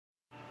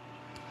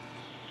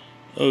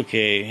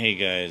Okay, hey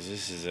guys,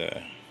 this is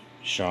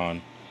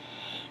Sean.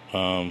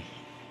 Um,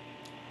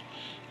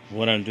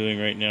 what I'm doing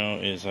right now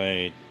is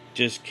I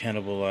just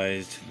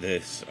cannibalized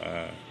the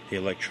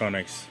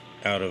electronics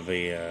out of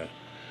a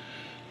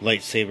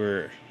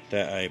lightsaber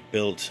that I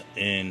built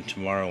in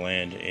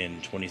Tomorrowland in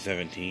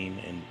 2017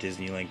 in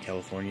Disneyland,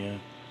 California.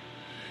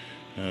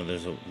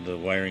 There's the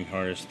wiring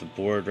harness, the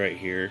board right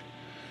here.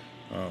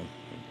 I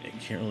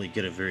can't really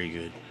get a very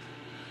good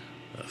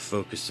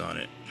focus on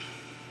it.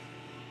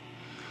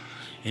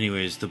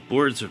 Anyways, the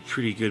board's a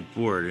pretty good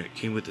board. It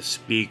came with a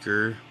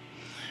speaker,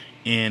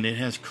 and it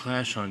has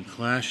clash on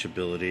clash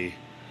ability.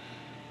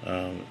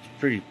 It's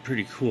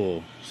pretty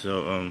cool.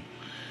 So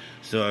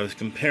I was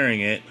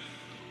comparing it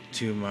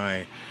to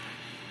my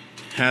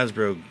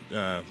Hasbro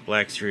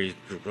Black Series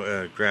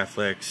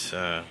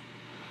Graphics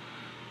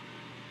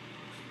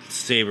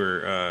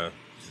Saber,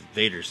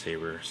 Vader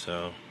Saber.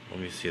 So let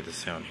me see the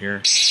sound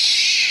here.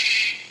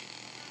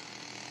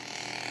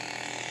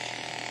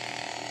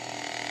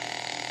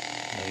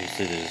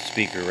 Obviously there's a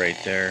speaker right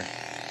there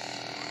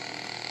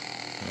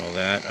and all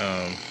that.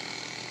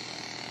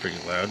 Pretty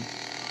loud.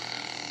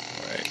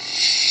 Alright.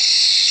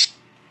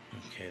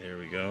 Okay, there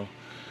we go.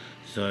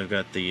 So I've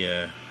got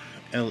the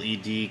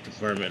LED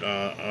compartment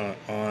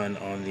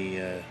on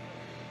the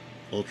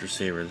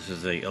Ultrasaber. This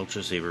is the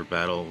Ultrasaber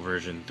Battle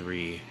version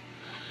 3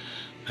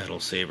 Battle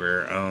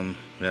Saber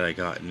that I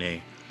got in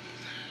a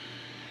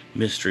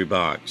mystery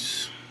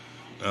box.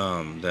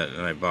 And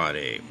I bought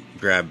a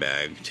grab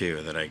bag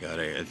too that I got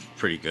a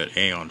pretty good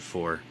Aeon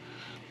 4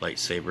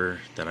 lightsaber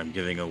that I'm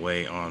giving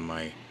away on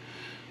my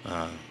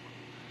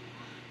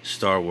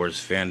Star Wars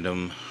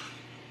fandom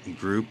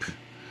group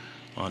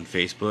on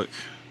Facebook.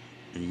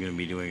 I'm going to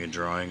be doing a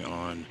drawing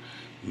on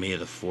May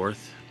the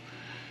 4th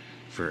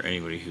for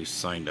anybody who's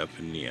signed up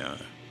in the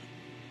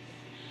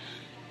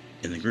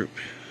group.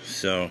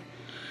 So,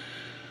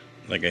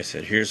 like I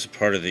said, here's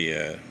part of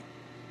the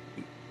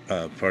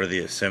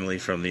assembly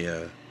from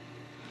the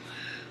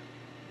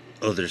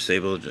other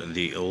saber,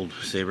 the old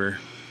saber.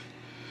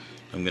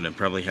 I'm gonna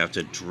probably have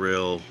to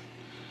drill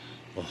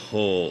a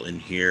hole in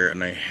here, and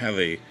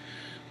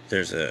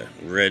there's a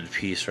red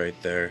piece right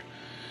there,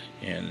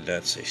 and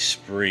that's a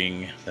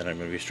spring that I'm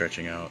gonna be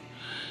stretching out,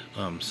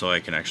 so I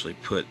can actually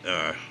put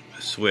a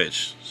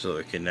switch so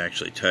it can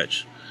actually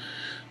touch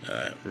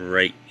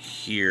right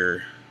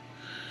here.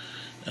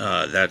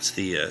 That's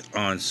the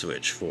on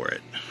switch for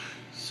it.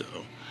 So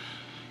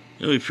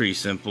it'll be pretty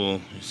simple.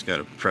 You just got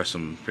to press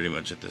them pretty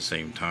much at the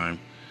same time.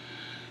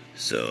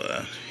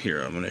 So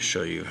here, I'm going to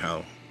show you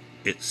how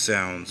it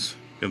sounds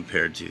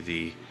compared to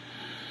the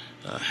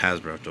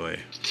Hasbro toy.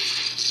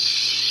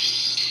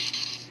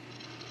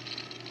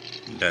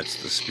 That's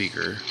the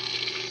speaker.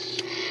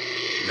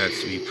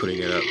 That's me putting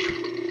it up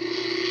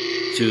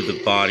to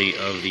the body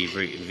of the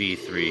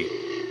V3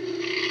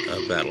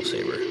 Battle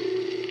Saber.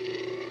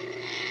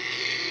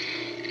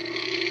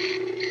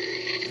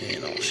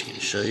 And I'll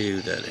show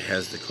you that it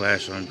has the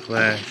clash on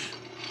clash.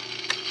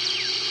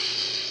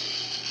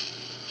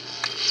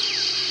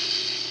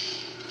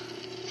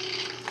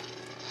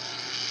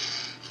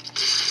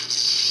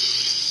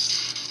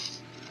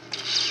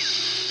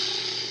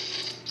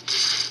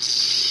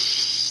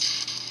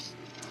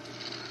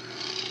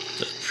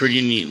 It's a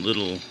pretty neat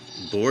little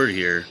board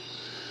here.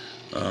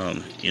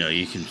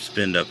 You can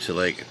spend up to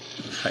like,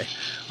 I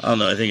don't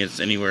know, I think it's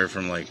anywhere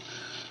from like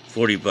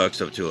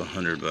 $40 up to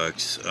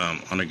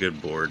 $100 on a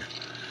good board.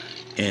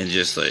 And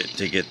just like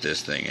to get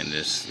this thing and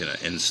just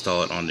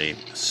install it on a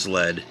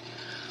sled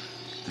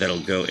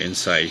that'll go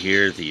inside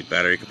here. The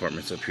battery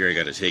compartment's up here. I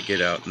got to take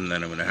it out, and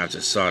then I'm going to have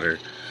to solder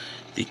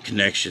the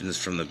connections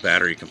from the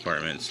battery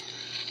compartments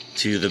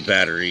to the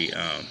battery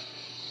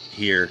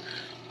here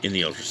in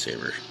the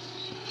Ultrasaber.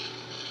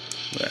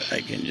 But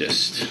I can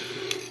just,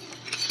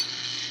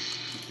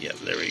 yep,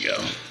 there we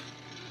go.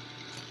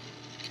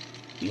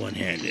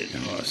 One-handed,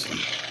 awesome.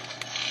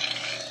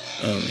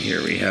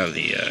 Here we have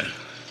the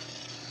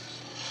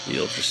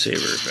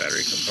Ultrasaber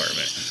battery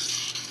compartment.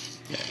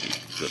 Yeah, you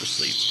can go to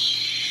sleep.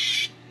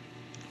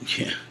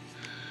 Yeah.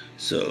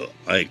 So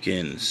I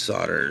can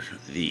solder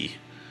the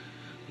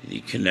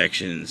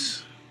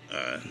connections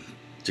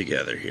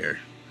together here.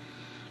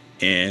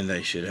 And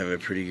I should have a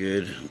pretty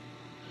good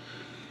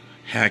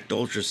hacked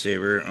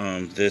Ultrasaber.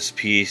 This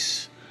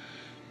piece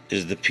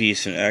is the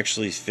piece, and it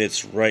actually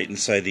fits right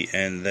inside the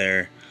end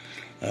there.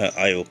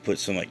 I will put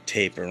some like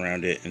tape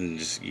around it and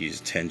just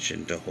use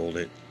tension to hold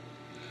it.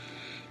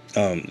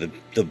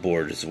 The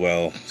board as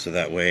well, so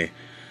that way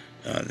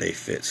they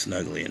fit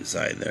snugly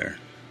inside there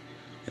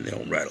and they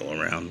don't rattle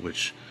around,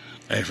 which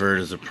I've heard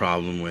is a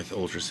problem with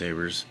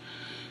Ultrasabers.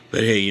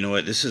 But hey, you know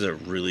what, this is a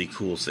really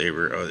cool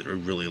saber. I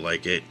really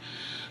like it.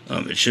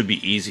 It should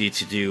be easy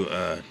to do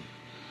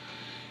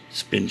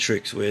spin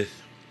tricks with.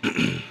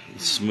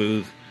 It's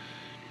smooth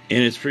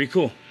and it's pretty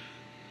cool.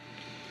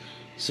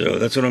 So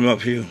that's what I'm up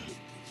to.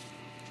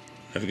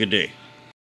 Have a good day.